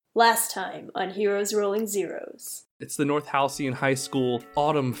Last time on Heroes Rolling Zeros. It's the North Halcyon High School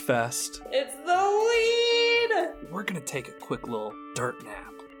Autumn Fest. It's the lead! We're gonna take a quick little dirt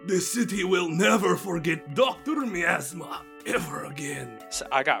nap. The city will never forget Dr. Miasma ever again. So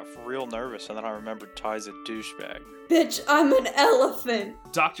I got real nervous and then I remembered Ty's a douchebag. Bitch, I'm an elephant!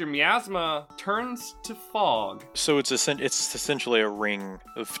 Dr. Miasma turns to fog. So it's essentially a ring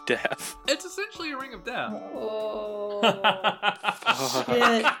of death. It's essentially a ring of death. Oh,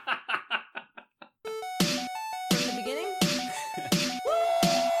 shit. From the beginning?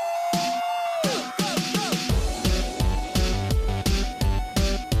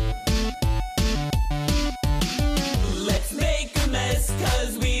 Let's make a mess,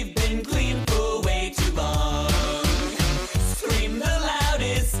 cause we've been clean for way too long. Scream the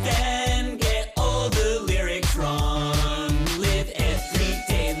loudest and get all the lyrics wrong. Live every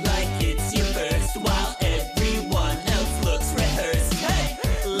day like it's your first, while everyone else looks rehearsed. Hey,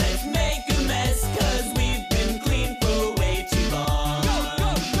 let's make a mess, cause we've been clean for way too long.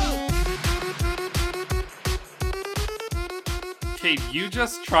 Kate, you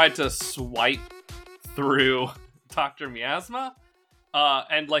just tried to swipe through Dr. Miasma,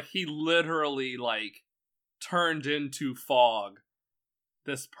 and he literally turned into fog.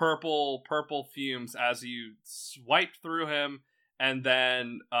 This purple fumes as you swiped through him, and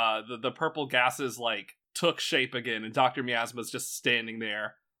then the purple gases took shape again, and Dr. Miasma's just standing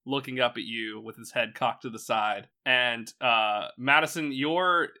there looking up at you with his head cocked to the side. And Madison,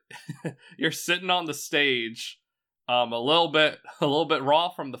 you're sitting on the stage, a little bit raw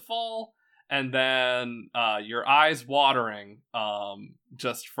from the fall, and then your eyes watering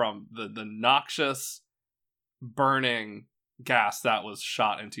just from the noxious burning gas that was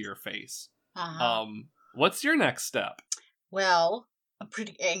shot into your face. What's your next step? Well, I'm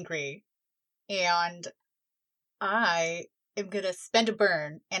pretty angry, and I am gonna spend a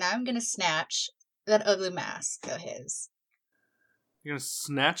burn, and I'm gonna snatch that ugly mask of his. You're gonna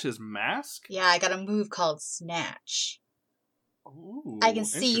snatch his mask? Yeah, I got a move called Snatch. Ooh, I can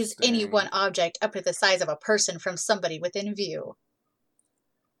seize any interesting. one object up to the size of a person from somebody within view.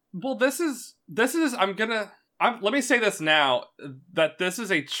 Well, let me say this now, that this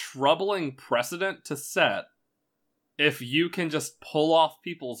is a troubling precedent to set if you can just pull off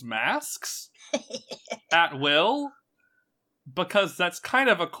people's masks at will, because that's kind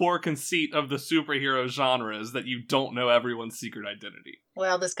of a core conceit of the superhero genre, is that you don't know everyone's secret identity.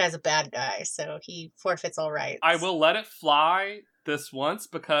 Well, this guy's a bad guy, so he forfeits all rights. I will let it fly this once,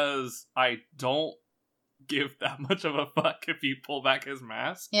 because I don't give that much of a fuck if you pull back his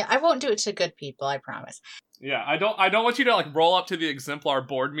mask. Yeah, I won't do it to good people, I promise. Yeah, I don't want you to roll up to the exemplar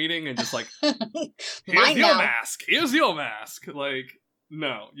board meeting and just here's Mine your now. mask. Here's your mask.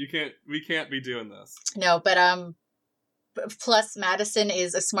 No, you can't. We can't be doing this. No, but plus Madison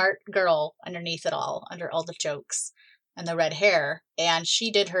is a smart girl underneath it all, under all the jokes and the red hair, and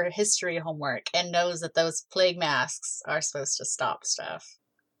she did her history homework and knows that those plague masks are supposed to stop stuff.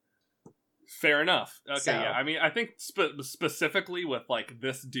 Fair enough. Okay, So- yeah. I mean, I think specifically with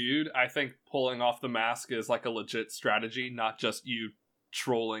this dude, I think pulling off the mask is a legit strategy, not just you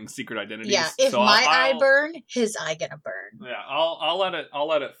trolling secret identities. Yeah, if So my I'll- eye burn, his eye gonna burn. Yeah, I'll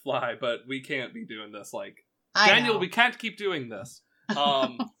let it fly, but we can't be doing this. I Daniel, know. we can't keep doing this.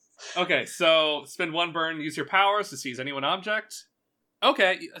 Okay, so spend one burn, use your powers to seize any one object.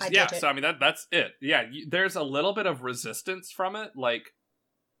 Okay, I yeah, did it. so I mean, that's it. Yeah, there's a little bit of resistance from it.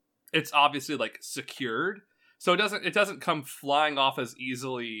 It's obviously, secured, so it doesn't come flying off as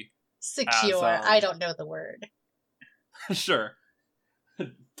easily. Secure. as, I don't know the word. Sure.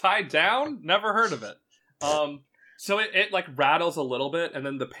 Tied down? Never heard of it. So it rattles a little bit, and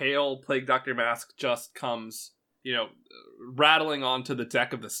then the pale Plague Doctor mask just comes, rattling onto the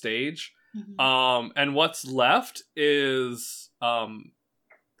deck of the stage. Mhm. And what's left is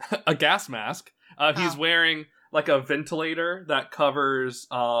a gas mask. He's wearing a ventilator that covers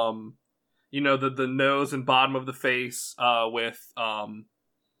the nose and bottom of the face with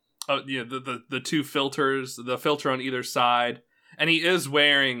the two filters, the filter on either side, and he is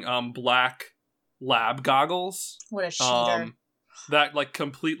wearing black lab goggles. What a cheater. That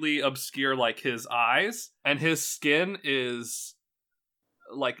completely obscure his eyes, and his skin is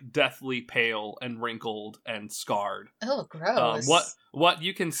deathly pale and wrinkled and scarred. Oh, gross. What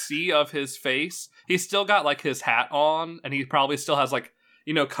you can see of his face, he's still got his hat on, and he probably still has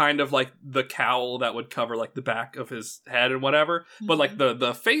kind of the cowl that would cover the back of his head and whatever. But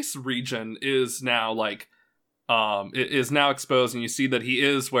the face region is now it is now exposed, and you see that he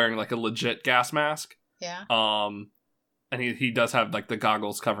is wearing a legit gas mask. Yeah. And he does have the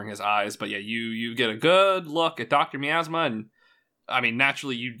goggles covering his eyes. But yeah, you get a good look at Dr. Miasma, and I mean,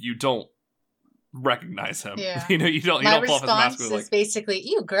 naturally, you don't recognize him. Yeah. You don't My pull off his mask. response and is basically,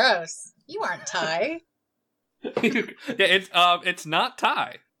 "Ew, gross. You aren't Ty." it's not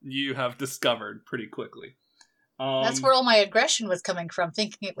Ty. You have discovered pretty quickly. That's where all my aggression was coming from,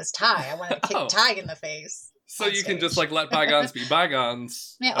 thinking it was Ty. I wanted to kick Oh. Ty in the face. So on you can stage. just let bygones be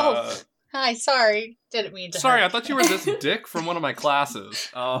bygones. Yeah, hi, sorry. Didn't mean to Sorry, hurt. I thought you were this dick from one of my classes.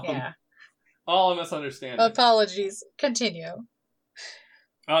 Yeah. All a misunderstanding. Apologies. Continue.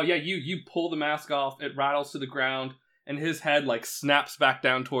 Oh yeah, you pull the mask off. It rattles to the ground, and his head snaps back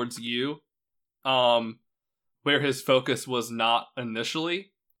down towards you, where his focus was not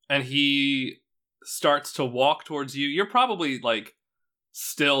initially, and he starts to walk towards you. You're probably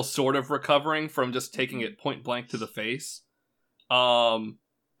still sort of recovering from just taking it point blank to the face, and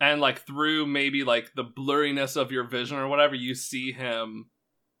through maybe the blurriness of your vision or whatever, you see him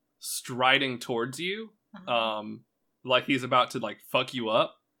striding towards you. Like he's about to fuck you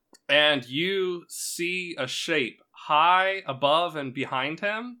up, and you see a shape high above and behind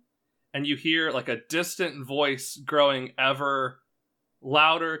him, and you hear a distant voice growing ever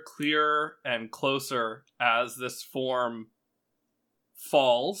louder, clearer, and closer as this form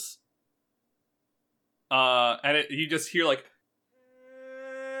falls. And you just hear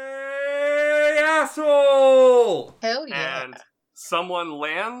 "Hey, asshole!" Hell yeah. And someone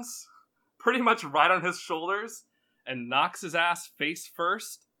lands pretty much right on his shoulders and knocks his ass face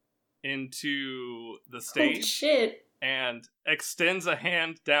first into the Oh stage shit. and extends a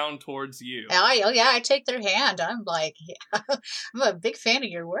hand down towards you. I take their hand. I'm I'm a big fan of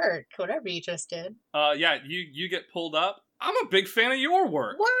your work, whatever you just did. Yeah, you get pulled up. I'm a big fan of your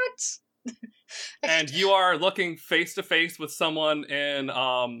work. What? And you are looking face to face with someone in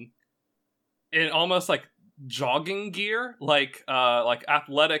almost jogging gear,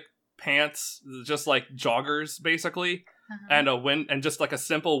 athletic pants, just joggers basically, and and just a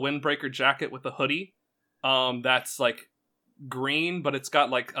simple windbreaker jacket with a hoodie. That's green, but it's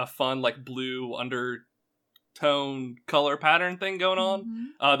got a fun blue undertone color pattern thing going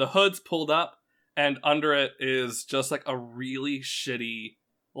on. The hood's pulled up, and under it is just a really shitty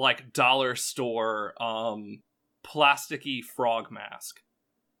dollar store plasticky frog mask.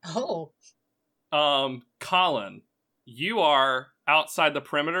 Oh. Colin, you are outside the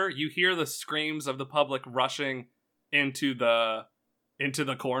perimeter. You hear the screams of the public rushing into the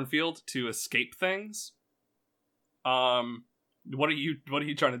cornfield to escape things. What are you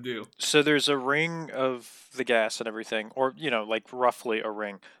trying to do? So there's a ring of the gas and everything, or roughly a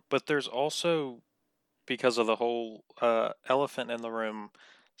ring. But there's also, because of the whole elephant in the room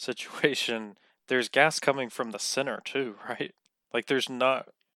situation, there's gas coming from the center too, right? There's not.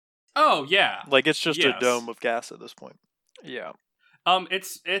 Oh yeah. It's just Yes. a dome of gas at this point. Yeah.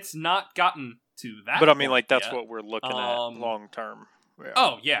 It's not gotten to that. But I mean, point that's yet. what we're looking at long term. Yeah.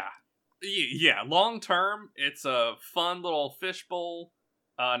 Oh yeah, yeah. Long term, it's a fun little fishbowl,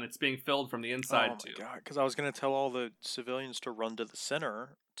 and it's being filled from the inside too. Oh my god! Because I was gonna tell all the civilians to run to the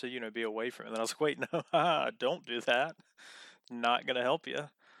center to be away from it. And I was like, wait, no, don't do that. Not gonna help you.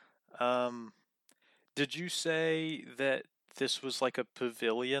 Did you say that this was a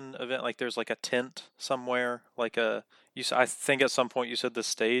pavilion event? There's a tent somewhere? I think at some point you said the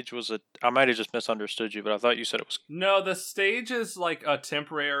stage was I might have just misunderstood you, but I thought you said it was. No, the stage is a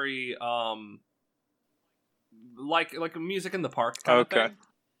temporary, like a music in the park kind of thing.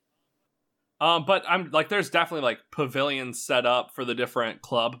 But I'm there's definitely pavilions set up for the different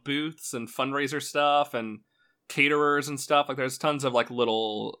club booths and fundraiser stuff and caterers and stuff. There's tons of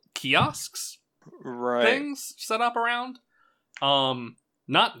little kiosks things set up around.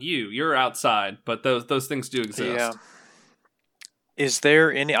 Not you're outside, but those things do exist. Yeah. Is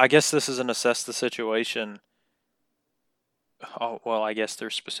there any? I guess this is an assess the situation. Oh well, I guess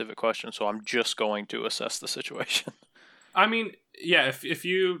there's specific questions, so I'm just going to assess the situation. I mean, yeah, if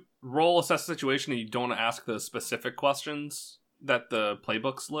you roll assess the situation and you don't ask the specific questions that the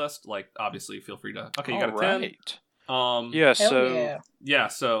playbooks list, obviously feel free to. Okay, you got a 10. Yeah. Hell So yeah.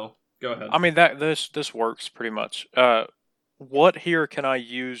 So go ahead. I mean this works pretty much. What here can I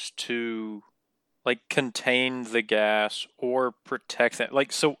use to contain the gas or protect that?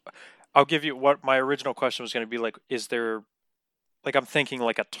 So I'll give you what my original question was going to be. Is there I'm thinking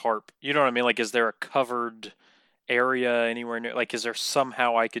a tarp, you know what I mean? Is there a covered area anywhere near? Is there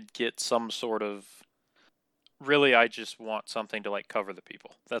somehow I could get some sort of, really I just want something to cover the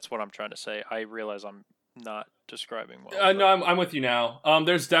people. That's what I'm trying to say. I realize I'm not describing well. No, I'm with you now.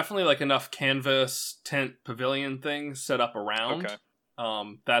 There's definitely enough canvas tent pavilion things set up around. Okay.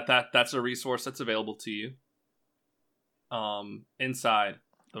 That's a resource that's available to you. Inside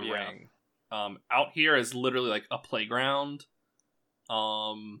the ring. Out here is literally a playground.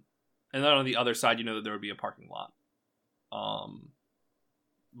 And then on the other side, you know that there would be a parking lot.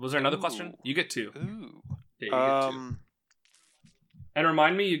 Was there another question? Ooh. You get 2. Ooh. Yeah, you get 2. And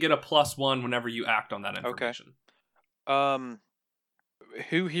remind me, you get a +1 whenever you act on that information.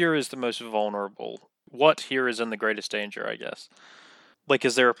 Who here is the most vulnerable? What here is in the greatest danger, I guess? Like,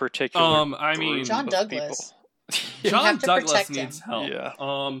 is there a particular I mean, group John of Douglas. people? You John have to Douglas protect needs him. help.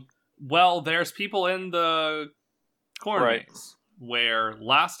 Yeah. Well, there's people in the corn Right. maze where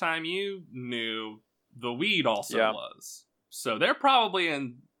last time you knew the weed also Yeah. was. So they're probably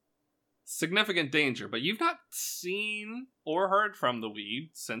in significant danger, but you've not seen or heard from the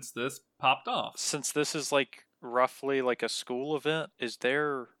weed since this popped off. Since this is like roughly like a school event, is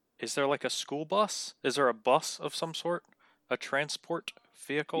there like a school bus? Is there a bus of some sort? A transport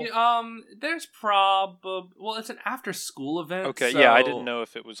vehicle? Yeah, there's well, it's an after school event. Okay, so... yeah, I didn't know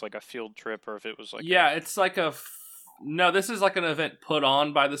if it was like a field trip or if it was like Yeah, it's like no, this is like an event put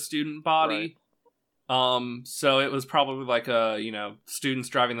on by the student body. So it was probably like students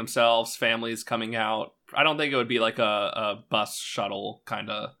driving themselves, families coming out. I don't think it would be like a bus shuttle kind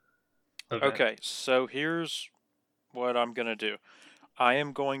of event. Okay, so here's what I'm gonna do. I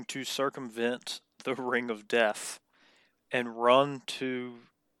am going to circumvent the Ring of Death and run to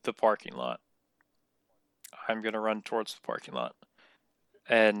the parking lot. I'm gonna run towards the parking lot.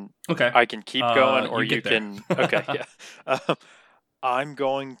 And Okay. I can keep going, or you you get there. can. Okay, yeah. I'm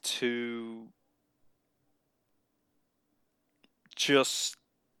going to just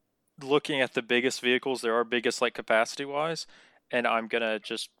looking at the biggest vehicles there are, biggest like capacity wise, and I'm gonna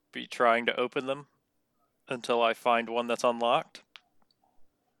just be trying to open them until I find one that's unlocked.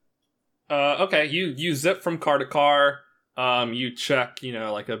 Okay, you zip from car to car. You check,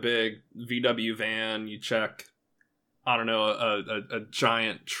 like a big VW van. You check, I don't know, a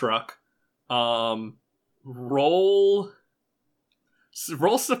giant truck. Roll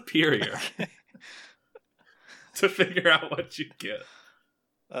superior to figure out what you get.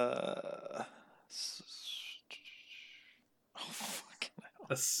 Oh, fucking hell.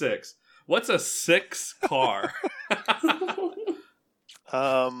 A 6. What's a 6 car?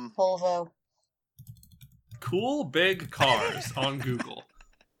 Volvo. Cool big cars on Google.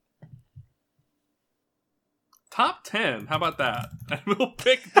 Top 10. How about that? And we'll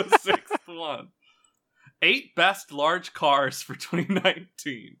pick the 6th one. 8 best large cars for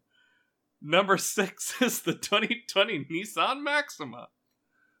 2019. Number 6 is the 2020 Nissan Maxima.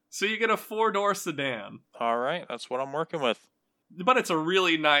 So you get a 4-door sedan. All right, that's what I'm working with. But it's a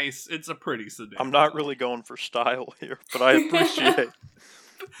pretty sedan. I'm not really going for style here, but I appreciate.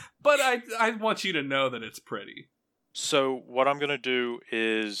 But I want you to know that it's pretty. So what I'm gonna do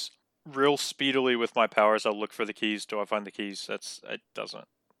is real speedily with my powers. I'll look for the keys. Do I find the keys? I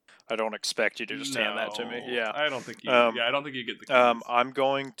don't expect you to just hand that to me. No, Yeah. I don't think you. I don't think you get the keys. I'm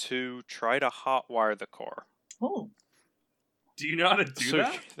going to try to hotwire the car. Oh. Do you know how to do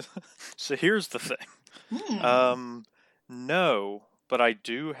that? So here's the thing. Hmm. No, but I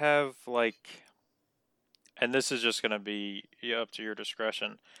do have and this is just gonna be up to your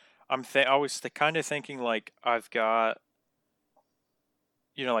discretion. I was kind of thinking like I've got,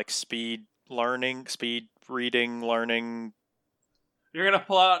 like speed reading, learning. You're gonna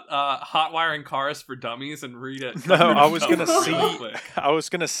pull out hot wiring cars for dummies and read it. No, I was gonna Real see. quick. I was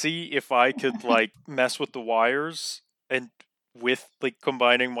gonna see if I could mess with the wires and with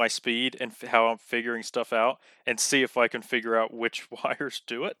combining my speed and how I'm figuring stuff out, and see if I can figure out which wires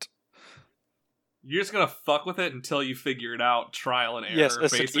do it. You're just gonna fuck with it until you figure it out, trial and error. Yes,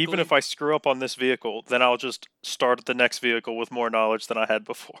 basically. even if I screw up on this vehicle, then I'll just start at the next vehicle with more knowledge than I had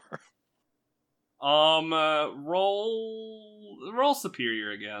before. Roll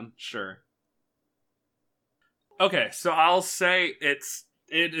superior again. Sure. Okay, so I'll say it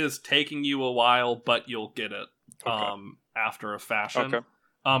is taking you a while, but you'll get it. Okay. After a fashion. Okay.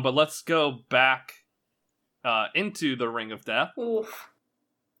 But let's go back into the Ring of Death. Oof.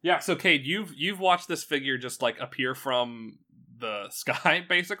 Yeah, so Cade, you've watched this figure just appear from the sky,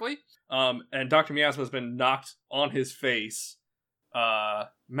 basically. And Dr. Miasma's been knocked on his face.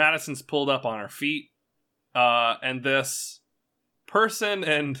 Madison's pulled up on her feet. And this person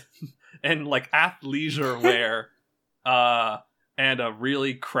in athleisure wear and a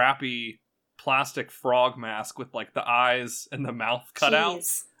really crappy plastic frog mask with the eyes and the mouth cut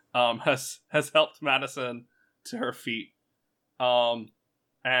Jeez. out has helped Madison to her feet.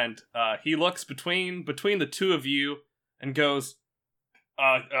 And he looks between the two of you and goes,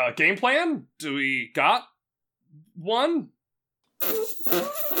 game plan? Do we got one?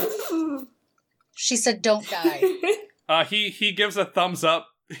 She said, "Don't die." He gives a thumbs up.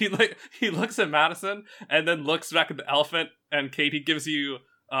 He looks at Madison and then looks back at the elephant And Katie gives you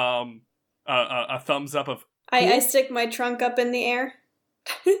a thumbs up of I stick my trunk up in the air.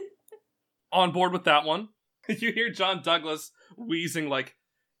 on board with that one. You hear John Douglas wheezing like,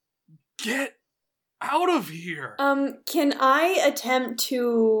 "Get out of here!" Can I attempt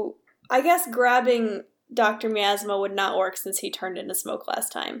to... I guess grabbing Dr. Miasma would not work since he turned into smoke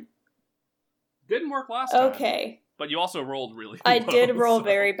last time. Didn't work last time. Okay. But you also rolled really I low, did roll so-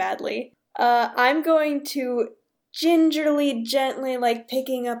 very badly. I'm going to gingerly, gently, like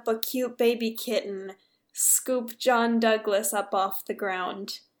picking up a cute baby kitten, scoop John Douglas up off the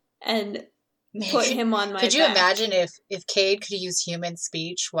ground, and put him on my Could you back. imagine if Cade could use human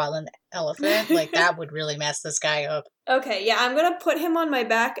speech while an elephant? Like, that would really mess this guy up. Okay, yeah, I'm gonna put him on my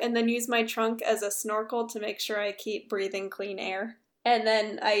back and then use my trunk as a snorkel to make sure I keep breathing clean air. And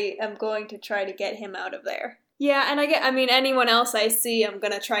then I am going to try to get him out of there. Yeah, and anyone else I see, I'm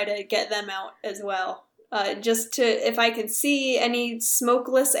gonna try to get them out as well. If I can see any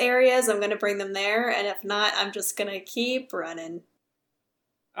smokeless areas, I'm gonna bring them there, and if not, I'm just gonna keep running.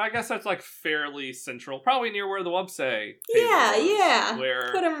 I guess that's like fairly central, probably near where the Wubsay Yeah, table was, yeah.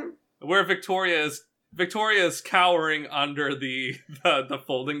 where Put him... where Victoria is cowering under the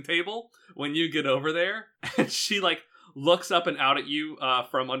folding table when you get over there, and she like looks up and out at you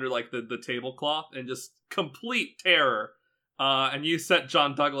from under like the tablecloth in just complete terror. And you set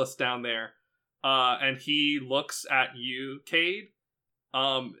John Douglas down there, and he looks at you, Cade,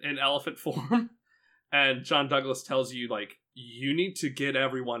 in elephant form, and John Douglas tells you like, "You need to get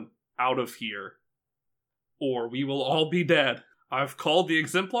everyone out of here, or we will all be dead. I've called the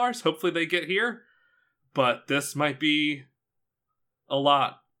exemplars, hopefully they get here, but this might be a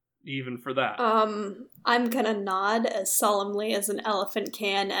lot, even for that." I'm gonna nod as solemnly as an elephant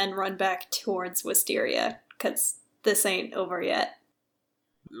can and run back towards Wisteria, because this ain't over yet.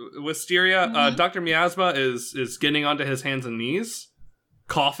 Wisteria, Mhm. Dr. Miasma is getting onto his hands and knees,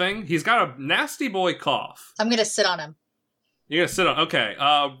 coughing. He's got a nasty boy cough. I'm gonna sit on him. You're gonna sit on. Okay,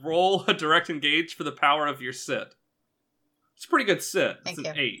 roll a direct engage for the power of your sit. It's a pretty good sit. It's Thank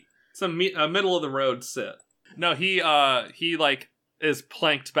an you. 8. It's a middle of the road sit. No, he like is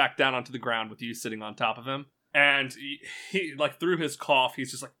planked back down onto the ground with you sitting on top of him, and he like through his cough,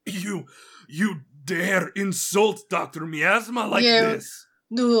 he's just like, You dare insult Dr. Miasma like Yeah. this?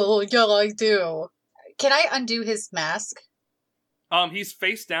 No, yeah, I do. Can I undo his mask? he's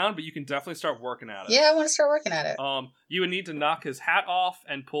face down, but you can definitely start working at it. Yeah, I want to start working at it. You would need to knock his hat off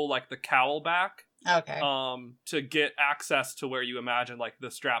and pull like the cowl back, Okay. to get access to where you imagine like the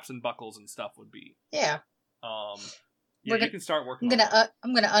straps and buckles and stuff would be. Yeah. Yeah, We're you gonna- can start working.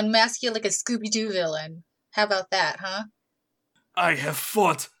 I'm gonna unmask you like a Scooby-Doo villain. How about that, huh? I have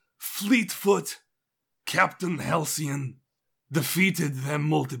fought Fleetfoot, Captain Halcyon, defeated them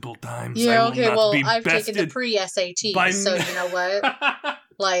multiple times. I Yeah, will okay, not well, be I've taken the bested pre-SAT, by so me. you know what?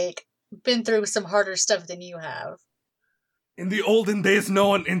 Like, been through some harder stuff than you have. In the olden days, no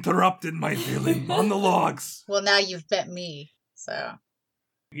one interrupted my villain on the logs. Well, now you've met me, so...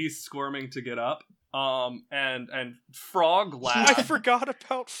 He's squirming to get up. And Frog I laughs. forgot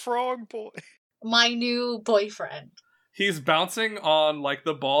about Frog Boy. My new boyfriend. He's bouncing on like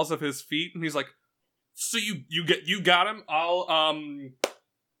the balls of his feet, and he's like, "So you got him? I'll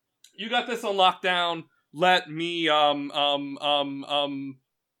you got this on lockdown. Let me what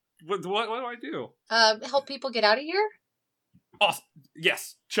do I do? Help people get out of here? Awesome.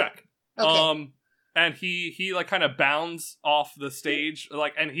 Yes, check. Okay. And he like kind of bounds off the stage,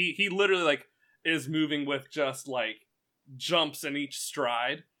 like, and he literally like is moving with just like jumps in each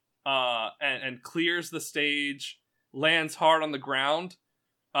stride, and clears the stage, lands hard on the ground,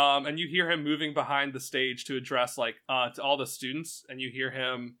 and you hear him moving behind the stage to address like to all the students, and you hear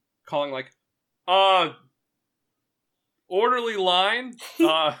him calling like, orderly line,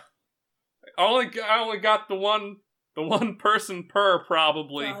 I only got the one person per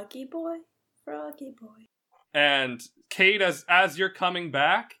probably. Froggy boy, froggy boy. And Kate, as you're coming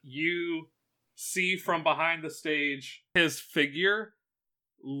back, you see from behind the stage his figure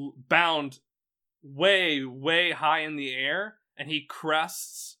bound way, way high in the air, and he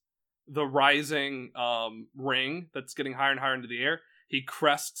crests the rising ring that's getting higher and higher into the air. He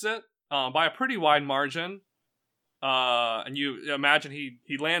crests it by a pretty wide margin. And you imagine he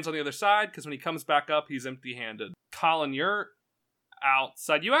lands on the other side, because when he comes back up, he's empty-handed. Colin, you're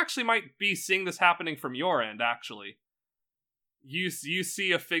outside. You actually might be seeing this happening from your end, actually. You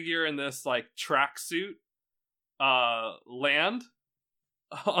see a figure in this, like, tracksuit land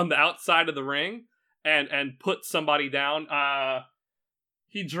on the outside of the ring and put somebody down.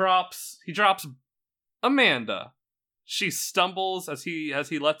 He drops Amanda. She stumbles as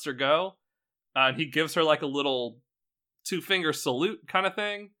he lets her go, and he gives her, like, a little 2-finger salute kind of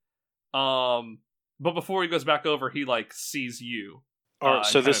thing. But before he goes back over, he like sees you.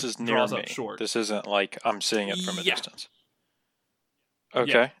 So and this kinda is near draws me. up short. This isn't like I'm seeing it from a Yeah. distance.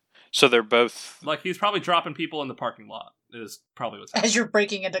 Okay. So they're both. Like he's probably dropping people in the parking lot. Is probably what's happening. As you're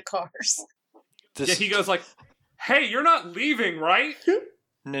breaking into cars. Yeah, he goes like, "Hey, you're not leaving, right?"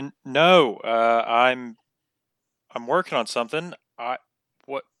 No, I'm working on something.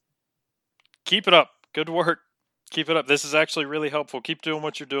 What? Keep it up. Good work. Keep it up. This is actually really helpful. Keep doing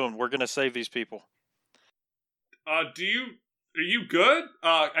what you're doing. We're gonna save these people. Are you good?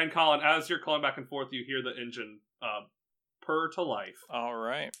 And Colin, as you're calling back and forth, you hear the engine purr to life. All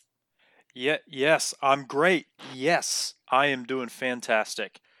right. Yes, I'm great. Yes, I am doing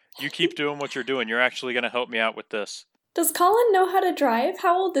fantastic. You keep doing what you're doing. You're actually gonna help me out with this. Does Colin know how to drive?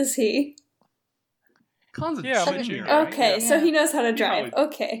 How old is he? Colin's a Yeah, I'm a junior, junior. right? Okay, Yeah. so he knows how to He drive. probably-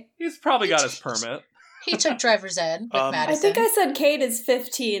 Okay. He's probably got his permit. He took driver's ed with I Madison. I think I said Kate is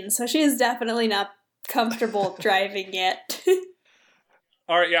 15, so she is definitely not comfortable driving yet.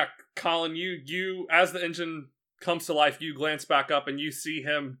 All right, yeah, Colin, you as the engine comes to life, you glance back up and you see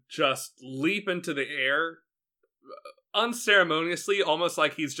him just leap into the air unceremoniously, almost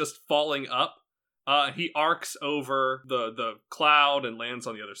like he's just falling up. He arcs over the cloud and lands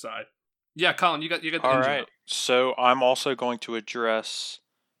on the other side. Yeah, Colin, you got the All engine right. up. So I'm also going to address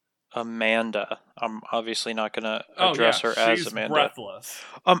Amanda. I'm obviously not going to address her as she's Amanda. breathless.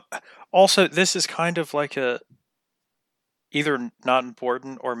 Also, this is kind of like either not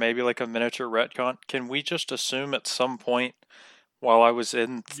important or maybe like a miniature retcon. Can we just assume at some point while I was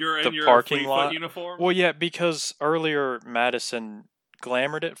in You're in the your parking Fleetfoot lot? uniform? Well, yeah, because earlier Madison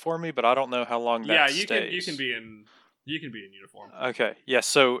glamored it for me, but I don't know how long that yeah, stays. you can be in uniform. Okay, yeah.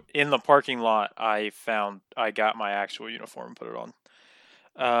 So in the parking lot, I got my actual uniform and put it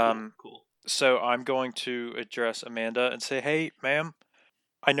on. Cool. So I'm going to address Amanda and say, "Hey, ma'am,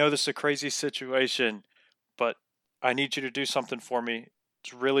 I know this is a crazy situation, but I need you to do something for me.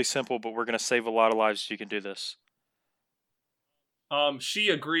 It's really simple, but we're going to save a lot of lives if you can do this." She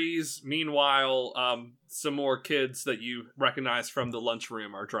agrees. Meanwhile, some more kids that you recognize from the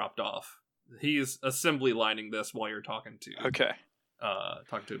lunchroom are dropped off. He's assembly lining this while you're talking to Okay.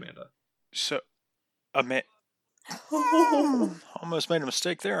 Amanda. So, almost made a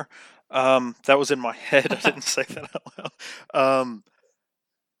mistake there. That was in my head. I didn't say that out loud.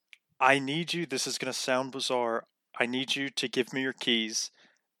 I need you. This is going to sound bizarre. I need you to give me your keys,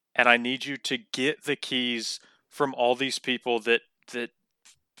 and I need you to get the keys from all these people that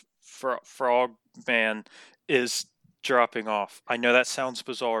Frogman is dropping off. I know that sounds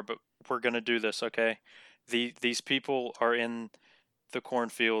bizarre, but we're going to do this, okay? These people are in the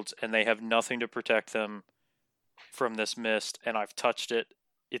cornfields, and they have nothing to protect them from this mist, and I've touched it.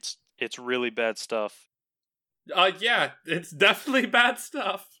 It's really bad stuff. Yeah, it's definitely bad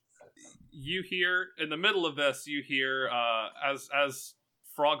stuff. You hear in the middle of this, as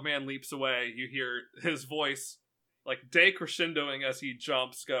Frogman leaps away, you hear his voice like decrescendoing as he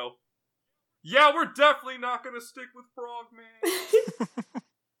jumps go, "Yeah, we're definitely not gonna stick with Frogman."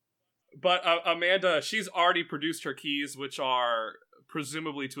 But Amanda, she's already produced her keys, which are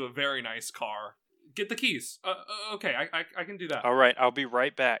presumably to a very nice car. Get the keys. Okay, I can do that. All right, I'll be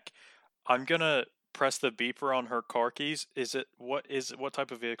right back. I'm gonna press the beeper on her car keys. What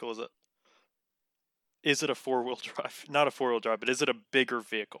type of vehicle is it? Is it a 4-wheel drive? Not a 4-wheel drive, but is it a bigger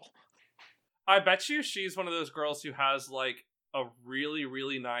vehicle? I bet you she's one of those girls who has like a really,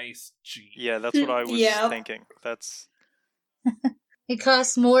 really nice Jeep. Yeah, that's what I was Yeah. thinking. It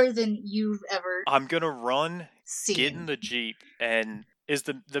costs more than you've ever I'm gonna run, seen. get in the Jeep, and is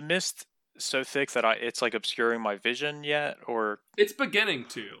the mist so thick that it's like obscuring my vision yet, or It's beginning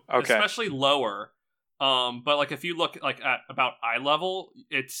to, Okay. especially lower. But like if you look like at about eye level,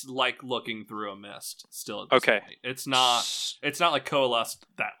 it's like looking through a mist. Still, at this Okay. point. It's not like coalesced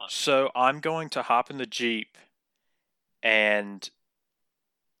that much. So I'm going to hop in the Jeep, and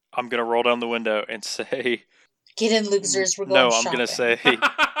I'm gonna roll down the window and say, Get in, losers. We're going "No, I'm shopping. gonna say,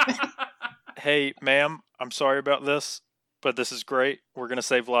 hey, ma'am, I'm sorry about this, but this is great. We're gonna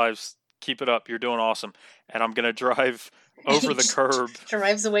save lives. Keep it up. You're doing awesome." And I'm gonna drive over the curb.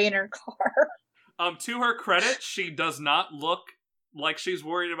 Drives away in her car. To her credit, she does not look like she's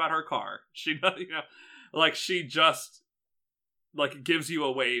worried about her car. She does, like she just like gives you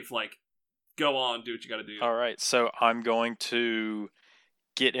a wave, like go on, do what you got to do. All right, so I'm going to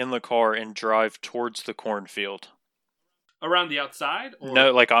get in the car and drive towards the cornfield. Around the outside? Or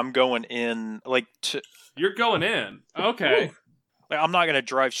No, like I'm going in, you're going in. Okay. like I'm not gonna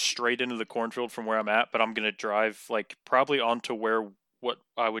drive straight into the cornfield from where I'm at, but I'm gonna drive like probably onto where what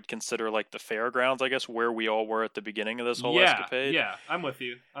I would consider like the fairgrounds, I guess, where we all were at the beginning of this whole escapade. Yeah, I'm with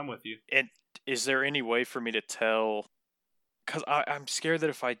you. And is there any way for me to tell? Because I'm scared that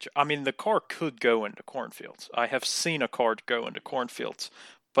if I mean, the car could go into cornfields. I have seen a car go into cornfields,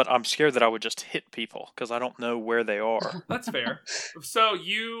 but I'm scared that I would just hit people because I don't know where they are. That's fair. So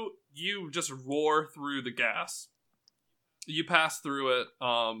you just roar through the gas. You pass through it,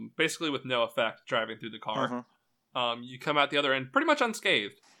 basically with no effect, driving through the car. Mhm. You come out the other end pretty much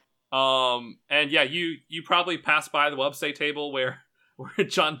unscathed. And yeah, you probably pass by the Websay table where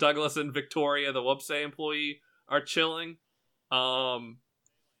John Douglas and Victoria, the Websay employee, are chilling.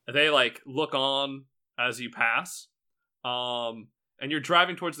 They like look on as you pass. And you're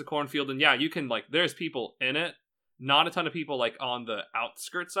driving towards the cornfield, and yeah, you can like there's people in it. Not a ton of people like on the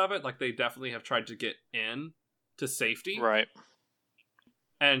outskirts of it. Like they definitely have tried to get in to safety. Right.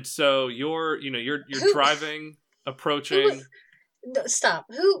 And so you're driving, approaching. No, stop.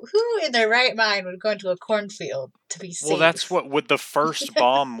 Who in their right mind would go into a cornfield to be safe? Well, that's what with the first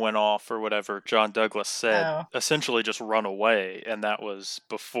bomb went off or whatever John Douglas said. Oh. Essentially, just run away, and that was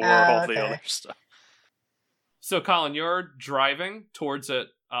before Oh, all the okay. other stuff. So Colin, you're driving towards it.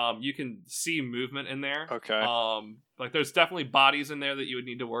 You can see movement in there. Okay. Like there's definitely bodies in there that you would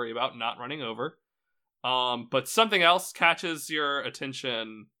need to worry about not running over. But something else catches your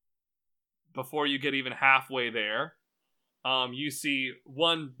attention before you get even halfway there. You see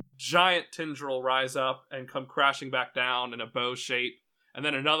one giant tendril rise up and come crashing back down in a bow shape, and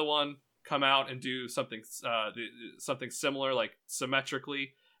then another one come out and do something similar, like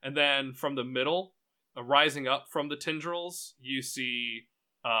symmetrically. And then from the middle, rising up from the tendrils, you see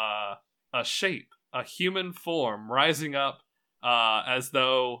a shape, a human form rising up, as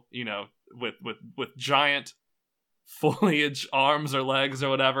though with giant foliage arms or legs or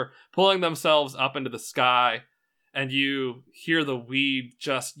whatever, pulling themselves up into the sky. And you hear the weed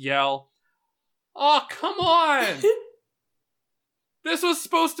just yell, "Oh, come on! This was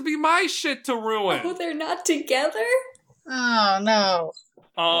supposed to be my shit to ruin!" Oh, they're not together? Oh no.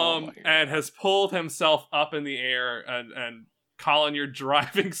 Oh my God. And has pulled himself up in the air, and Colin, you're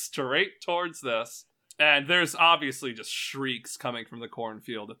driving straight towards this. And there's obviously just shrieks coming from the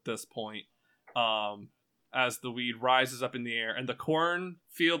cornfield at this point, as the weed rises up in the air. And the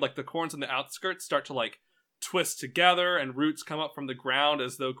cornfield, like the corns on the outskirts, start to like twist together, and roots come up from the ground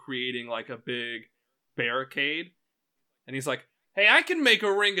as though creating like a big barricade. And he's like, "Hey, I can make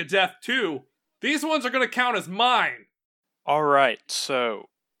a ring of death too. These ones are gonna count as mine." All right. So,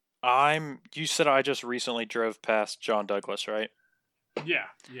 you said I just recently drove past John Douglas, right? Yeah.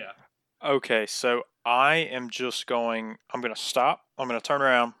 Okay. So I'm going to stop. I'm going to turn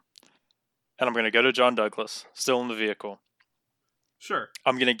around, and I'm going to go to John Douglas, still in the vehicle. Sure.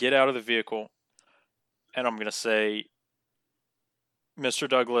 I'm going to get out of the vehicle. And I'm going to say, "Mr.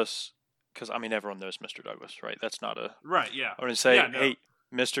 Douglas," because, I mean, everyone knows Mr. Douglas, right? That's not a... Right, yeah. I'm going to say, Yeah, no. "Hey,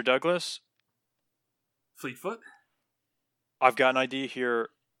 Mr. Douglas, Fleetfoot? I've got an idea here.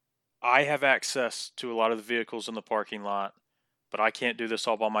 I have access to a lot of the vehicles in the parking lot, but I can't do this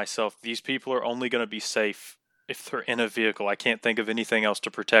all by myself. These people are only going to be safe if they're in a vehicle. I can't think of anything else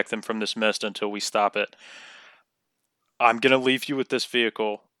to protect them from this mist until we stop it. I'm going to leave you with this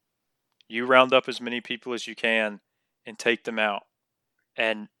vehicle. You round up as many people as you can and take them out.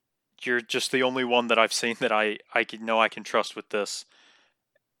 And you're just the only one that I've seen that I can trust with this.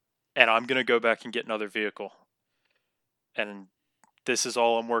 And I'm going to go back and get another vehicle. And this is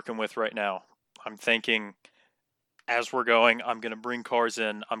all I'm working with right now. I'm thinking as we're going, I'm going to bring cars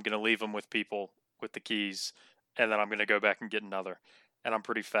in. I'm going to leave them with people with the keys. And then I'm going to go back and get another. And I'm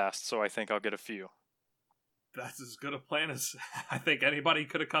pretty fast, so I think I'll get a few." That's as good a plan as I think anybody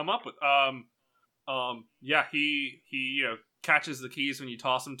could have come up with. Yeah, he catches the keys when you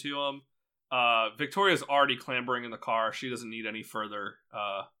toss them to him. Victoria's already clambering in the car. She doesn't need any further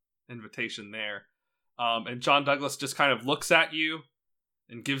invitation there. And John Douglas just kind of looks at you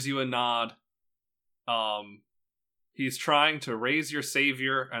and gives you a nod. He's trying to raise your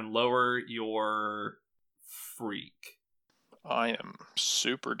savior and lower your freak. I am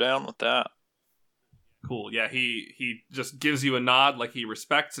super down with that. Cool. Yeah, he just gives you a nod like he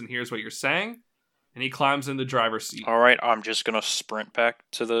respects and hears what you're saying, and he climbs in the driver's seat. All right, I'm just going to sprint back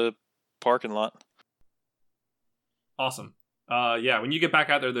to the parking lot. Awesome. Yeah, when you get back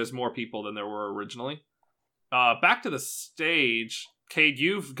out there, there's more people than there were originally. Back to the stage. Cade,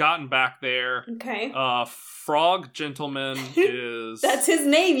 you've gotten back there. Okay. Frog Gentleman is... That's his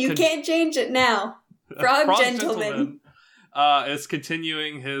name. You can't change it now. Frog Gentleman. Is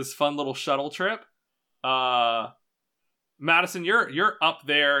continuing his fun little shuttle trip. Madison, you're up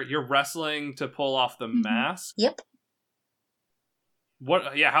there. You're wrestling to pull off the mask. Yep.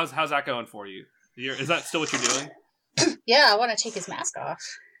 What? Yeah, how's that going for you? Is that still what you're doing? Yeah, I want to take his mask off.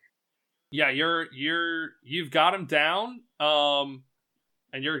 Yeah, you've got him down.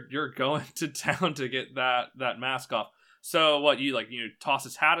 And you're going to town to get that mask off. So what you toss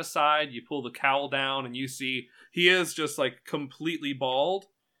his hat aside, you pull the cowl down, and you see he is just like completely bald.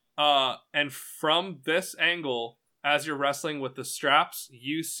 And from this angle, as you're wrestling with the straps,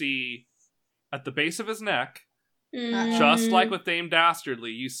 you see at the base of his neck, just like with Dame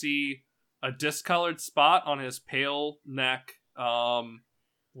Dastardly, you see a discolored spot on his pale neck,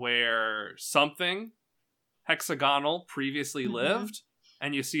 where something hexagonal previously lived,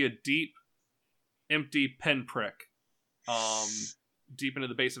 and you see a deep, empty pinprick, deep into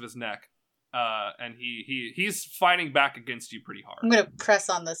the base of his neck. And he's fighting back against you pretty hard. I'm gonna press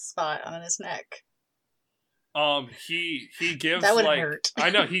on this spot on his neck. He gives that would hurt.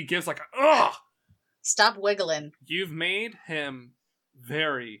 I know, he gives like ugh. Stop wiggling. You've made him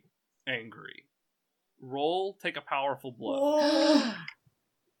very angry. Roll, take a powerful blow.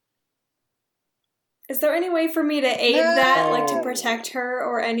 Is there any way for me to aid that, like to protect her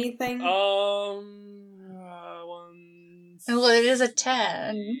or anything? Well, it is a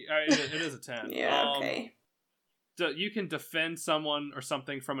 10. It is a 10. Yeah, okay. You can defend someone or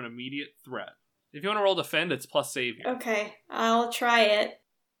something from an immediate threat. If you want to roll defend, it's plus savior. Okay, I'll try it.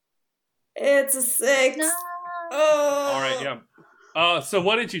 It's a 6. No. Oh. All right, yeah. So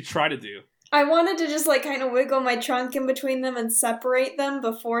what did you try to do? I wanted to just like kind of wiggle my trunk in between them and separate them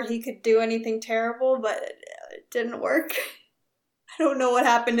before he could do anything terrible, but it didn't work. I don't know what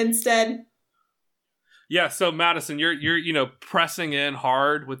happened instead. Yeah, so Madison, you're pressing in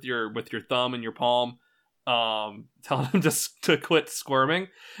hard with your thumb and your palm, telling him just to quit squirming,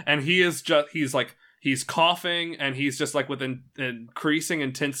 and he's coughing, and he's just like with increasing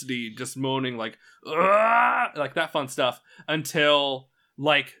intensity, just moaning like that fun stuff until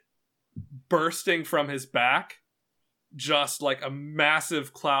like bursting from his back, just like a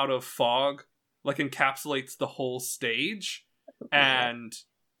massive cloud of fog like encapsulates the whole stage, and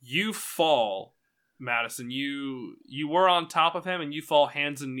you fall. Madison, you were on top of him, and you fall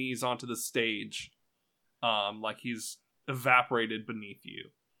hands and knees onto the stage, like he's evaporated beneath you.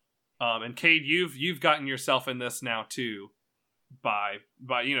 And Cade, you've gotten yourself in this now too, by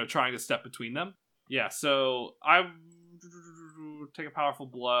trying to step between them. Yeah, so I take a powerful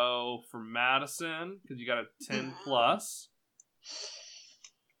blow for Madison because you got a 10 plus.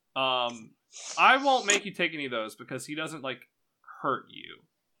 I won't make you take any of those because he doesn't like hurt you.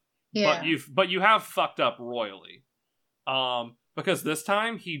 Yeah. But you have fucked up royally. Because this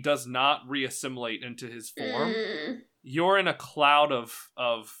time he does not reassimilate into his form. You're in a cloud of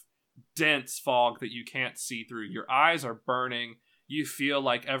dense fog that you can't see through. Your eyes are burning. You feel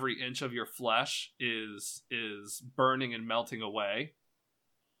like every inch of your flesh is burning and melting away.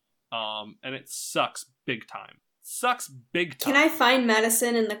 And it sucks big time. Sucks big time. Can I find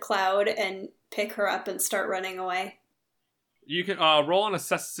Madison in the cloud and pick her up and start running away? You can roll an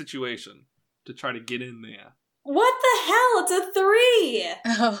assess situation to try to get in there. What the hell? It's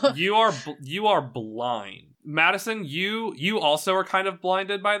a 3! You are blind. Madison, you also are kind of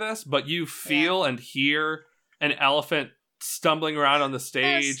blinded by this, but you feel and hear an elephant stumbling around on the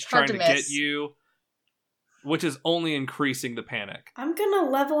stage trying to get you, which is only increasing the panic. I'm gonna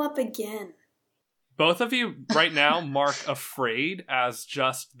level up again. Both of you right now mark afraid as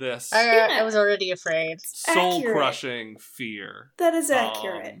just this I was already afraid. soul-crushing fear. That is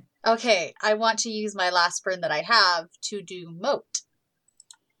accurate. Okay, I want to use my last burn that I have to do moat.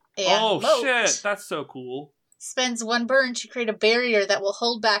 And moat shit, that's so cool. spends 1 burn to create a barrier that will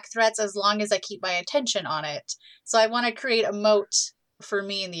hold back threats as long as I keep my attention on it. So I want to create a moat for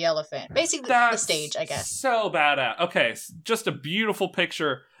me and the elephant. Basically the stage, I guess. So badass. Okay, just a beautiful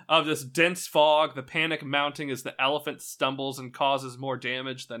picture of this dense fog, the panic mounting as the elephant stumbles and causes more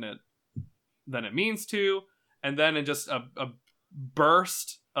damage than it means to, and then in just a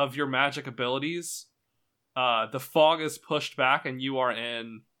burst of your magic abilities, the fog is pushed back and you are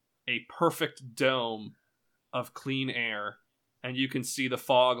in a perfect dome of clean air, and you can see the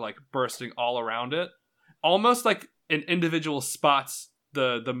fog like bursting all around it, almost like in individual spots.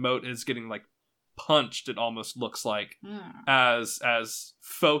 The moat is getting like punched, it almost looks like, as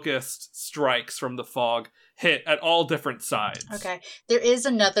focused strikes from the fog hit at all different sides. Okay. There is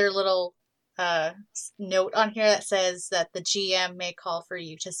another little note on here that says that the GM may call for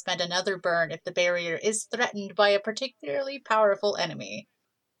you to spend another burn if the barrier is threatened by a particularly powerful enemy.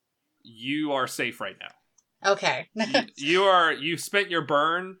 You are safe right now. Okay. You spent your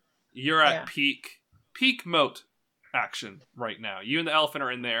burn. You're at Yeah. peak moat action right now. You and the elephant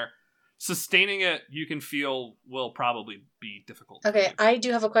are in there. sustaining it, you can feel will probably be difficult. for Okay, you. I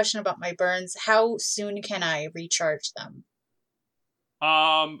do have a question about my burns. How soon can I recharge them?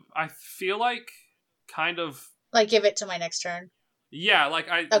 I feel like kind of. Like, give it to my next turn? Yeah, like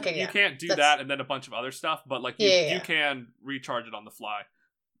Okay, you yeah. can't do That's- that and then a bunch of other stuff, but like you, Yeah. you can recharge it on the fly.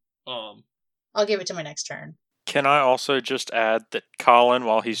 I'll give it to my next turn. Can I also just add that Colin,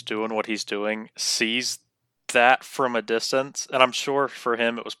 while he's doing what he's doing, sees that from a distance? And I'm sure for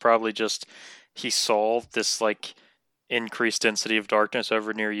him it was probably just he saw this like increased density of darkness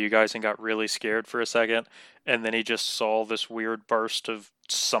over near you guys and got really scared for a second. And then he just saw this weird burst of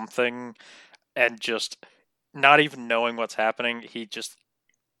something and just not even knowing what's happening, he just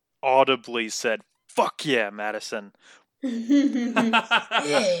audibly said, "Fuck yeah, Madison."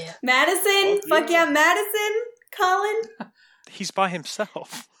 Yeah. Madison? Oh, Fuck yeah. yeah, Madison? Colin? He's by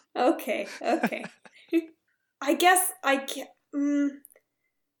himself. Okay. I guess I can't.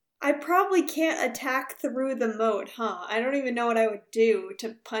 I probably can't attack through the moat, huh? I don't even know what I would do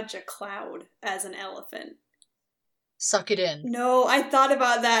to punch a cloud as an elephant. Suck it in. No, I thought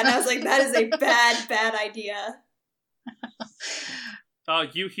about that and I was like, that is a bad idea.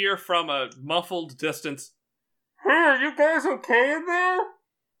 You hear from a muffled distance, "Hey, are you guys okay in there?"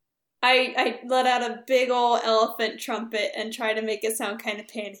 I let out a big ol' elephant trumpet and try to make it sound kind of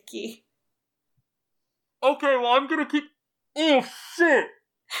panicky. Okay, well, I'm gonna keep. Oh shit!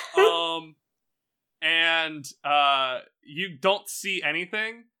 And you don't see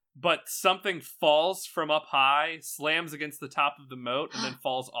anything, but something falls from up high, slams against the top of the moat, and then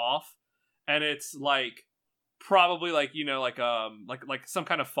falls off. And it's like probably like like some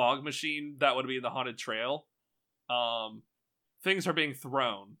kind of fog machine that would be in the haunted trail. Things are being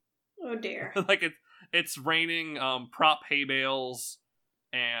thrown. Oh dear. Like it's raining prop hay bales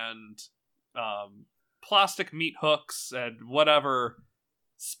and plastic meat hooks and whatever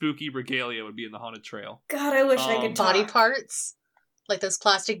spooky regalia would be in the haunted trail. God, I wish I could talk. Body parts? Like those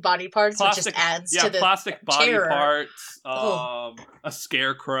plastic body parts, which just adds to the plastic body terror. parts, Oh. a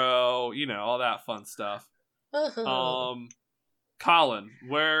scarecrow, all that fun stuff. Oh. Colin,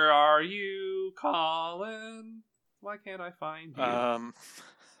 where are you, Colin? Why can't I find you?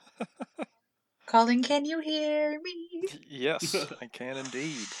 Colin, can you hear me? Yes, I can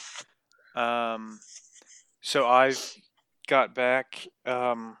indeed. So I've got back.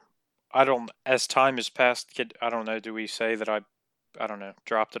 As time has passed, I don't know, do we say that I don't know,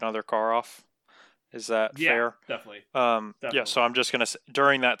 dropped another car off? Is that Yeah, fair? definitely. Yeah, Definitely. so I'm just going to,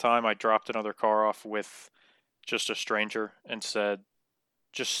 during that time, I dropped another car off with just a stranger and said,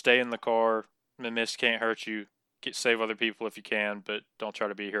 just stay in the car. The mist can't hurt you. Save other people if you can, but don't try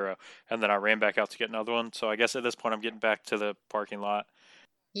to be a hero. And then I ran back out to get another one. So I guess at this point, I'm getting back to the parking lot.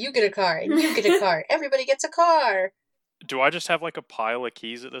 You get a car, and you get a car. Everybody gets a car. Do I just have like a pile of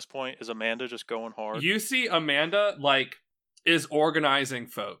keys at this point? Is Amanda just going hard? You see Amanda, like, is organizing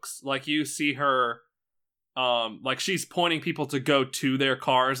folks. Like, you see her, like, she's pointing people to go to their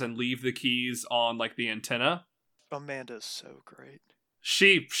cars and leave the keys on, like, the antenna. Amanda's so great.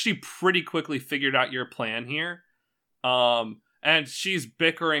 She pretty quickly figured out your plan here. And she's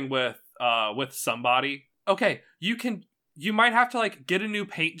bickering with somebody. Okay, you might have to, like, get a new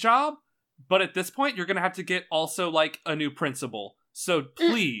paint job, but at this point, you're gonna have to get also, like, a new principal. So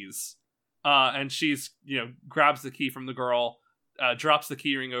please. And she's, grabs the key from the girl, drops the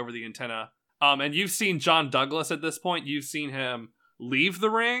key ring over the antenna. And you've seen John Douglas at this point. You've seen him leave the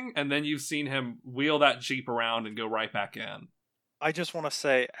ring, and then you've seen him wheel that Jeep around and go right back in. I just want to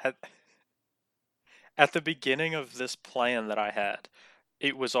say, at the beginning of this plan that I had,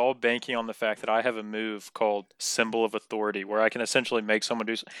 it was all banking on the fact that I have a move called Symbol of Authority, where I can essentially make someone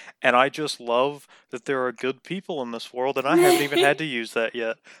do something. And I just love that there are good people in this world, and I haven't even had to use that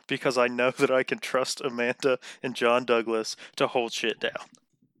yet, because I know that I can trust Amanda and John Douglas to hold shit down.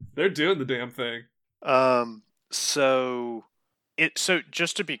 They're doing the damn thing. So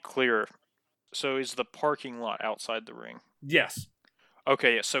just to be clear, so is the parking lot outside the ring? Yes.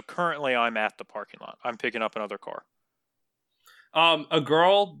 Okay, yeah, so currently I'm at the parking lot. I'm picking up another car. A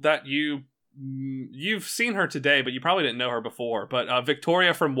girl that you've seen her today, but you probably didn't know her before. But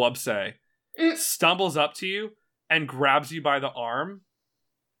Victoria from Wubsay stumbles up to you and grabs you by the arm,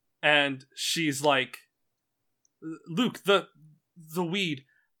 and she's like, "Luke, the weed.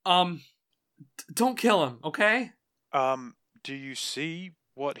 Don't kill him, okay?" Do you see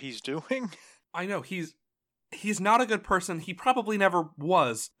what he's doing? I know, he's not a good person. He probably never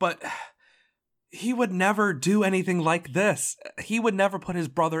was, but he would never do anything like this. He would never put his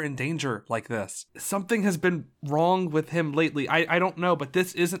brother in danger like this. Something has been wrong with him lately. I don't know, but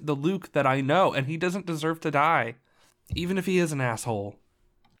this isn't the Luke that I know, and he doesn't deserve to die, even if he is an asshole.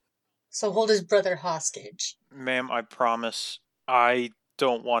 So hold his brother hostage. Ma'am, I promise I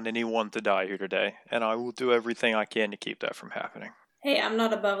don't want anyone to die here today, and I will do everything I can to keep that from happening. Hey, I'm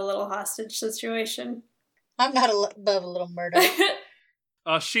not above a little hostage situation. I'm not above a little murder.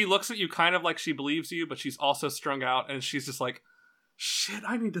 She looks at you kind of like she believes you, but she's also strung out, and she's just like, shit,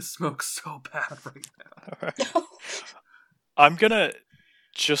 I need to smoke so bad right now. Alright. I'm gonna,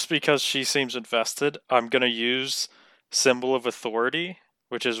 just because she seems invested, I'm gonna use Symbol of Authority,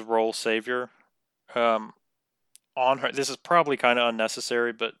 which is Roll Savior, on her. This is probably kind of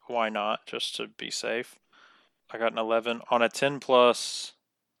unnecessary, but why not, just to be safe. I got an 11. On a 10 plus,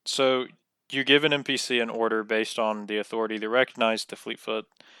 so you give an NPC an order based on the authority they recognize, the Fleetfoot.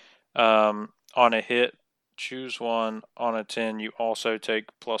 On a hit, choose one. On a 10, you also take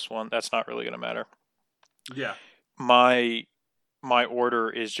 +1. That's not really going to matter. Yeah. My order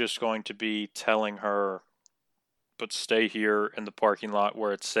is just going to be telling her, but stay here in the parking lot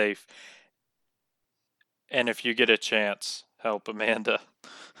where it's safe. And if you get a chance, help Amanda.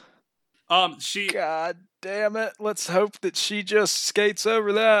 She God damn it. Let's hope that she just skates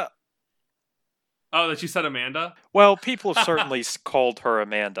over that. Oh, that you said Amanda? Well, people have certainly called her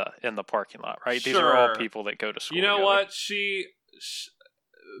Amanda in the parking lot, right? These are all Sure. people that go to school You know together. what?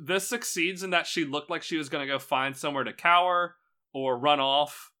 This succeeds in that she looked like she was going to go find somewhere to cower or run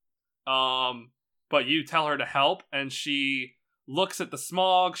off. But you tell her to help, and she looks at the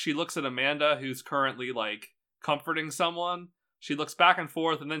smog. She looks at Amanda, who's currently, like, comforting someone. She looks back and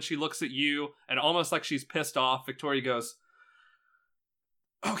forth, and then she looks at you, and almost like she's pissed off, Victoria goes,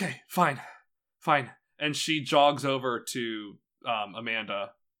 okay, fine. And she jogs over to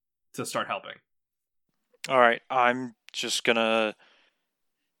Amanda to start helping. All right, I'm just gonna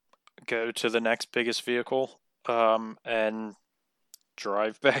go to the next biggest vehicle, and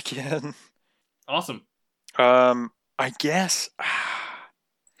drive back in. Awesome. I guess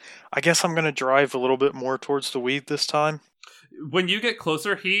I'm gonna drive a little bit more towards the weed this time. When you get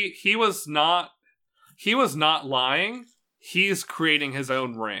closer, he was not lying. He's creating his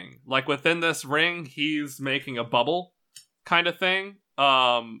own ring. Like, within this ring, he's making a bubble kind of thing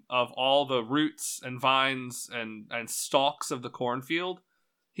of all the roots and vines and stalks of the cornfield.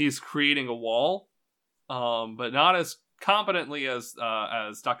 He's creating a wall, but not as competently as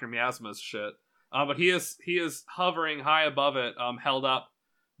Dr. Miasma's shit. But he is hovering high above it, held up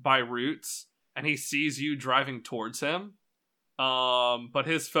by roots, and he sees you driving towards him. But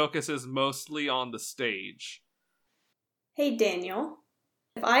his focus is mostly on the stage. Hey, Daniel.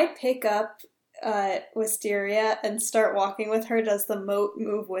 If I pick up Wisteria and start walking with her, does the moat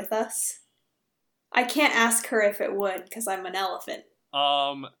move with us? I can't ask her if it would, because I'm an elephant.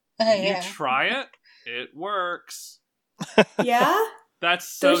 You try it. It works. Yeah? That's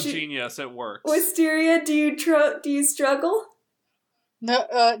so genius. It works. Wisteria, do you struggle? No,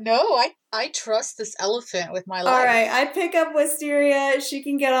 I trust this elephant with my life. Alright, I pick up Wisteria. She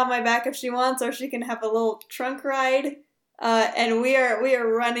can get on my back if she wants, or she can have a little trunk ride. And we are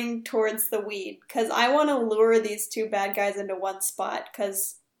running towards the weed, because I want to lure these two bad guys into one spot,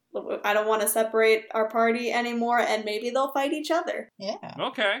 because I don't want to separate our party anymore, and maybe they'll fight each other. Yeah.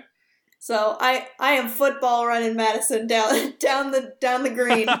 Okay. So I am football running Madison down the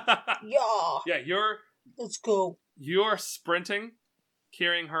green. Yeah. Let's go. You're sprinting,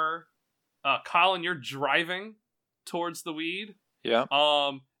 carrying her. Colin, you're driving towards the weed. Yeah.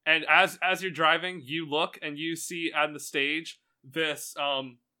 And as you're driving, you look and you see on the stage this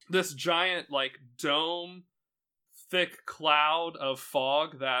giant, like, dome, thick cloud of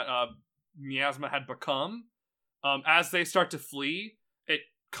fog that Miasma had become. As they start to flee, it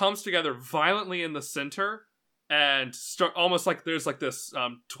comes together violently in the center and almost like there's like this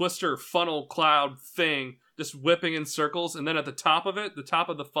twister funnel cloud thing just whipping in circles, and then at the top of it, the top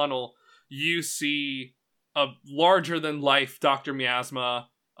of the funnel, you see a larger than life Dr. Miasma,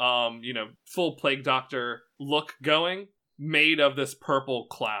 full plague doctor look going, made of this purple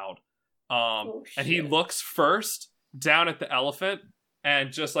cloud. And he looks first down at the elephant,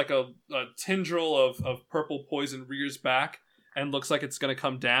 and just like a tendril of purple poison rears back and looks like it's going to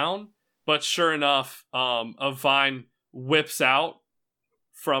come down. But sure enough, a vine whips out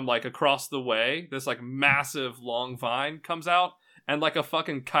from like across the way. This like massive long vine comes out, and like a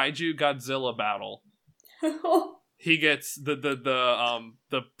fucking kaiju Godzilla battle. He gets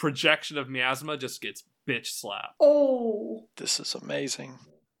the projection of Miasma just gets bitch slapped. Oh. This is amazing.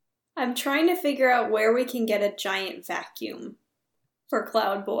 I'm trying to figure out where we can get a giant vacuum for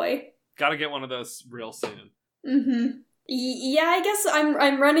Cloud Boy. Gotta get one of those real soon. Mm-hmm. Yeah, I guess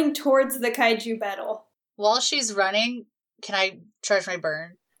I'm running towards the kaiju battle. While she's running, can I charge my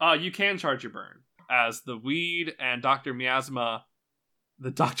burn? You can charge your burn. As the weed and Dr. Miasma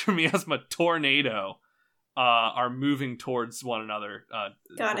the Dr. Miasma tornado are moving towards one another.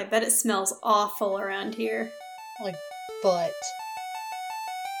 God, I bet it smells awful around here. Like butt.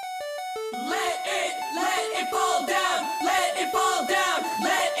 Let it fall down, let it fall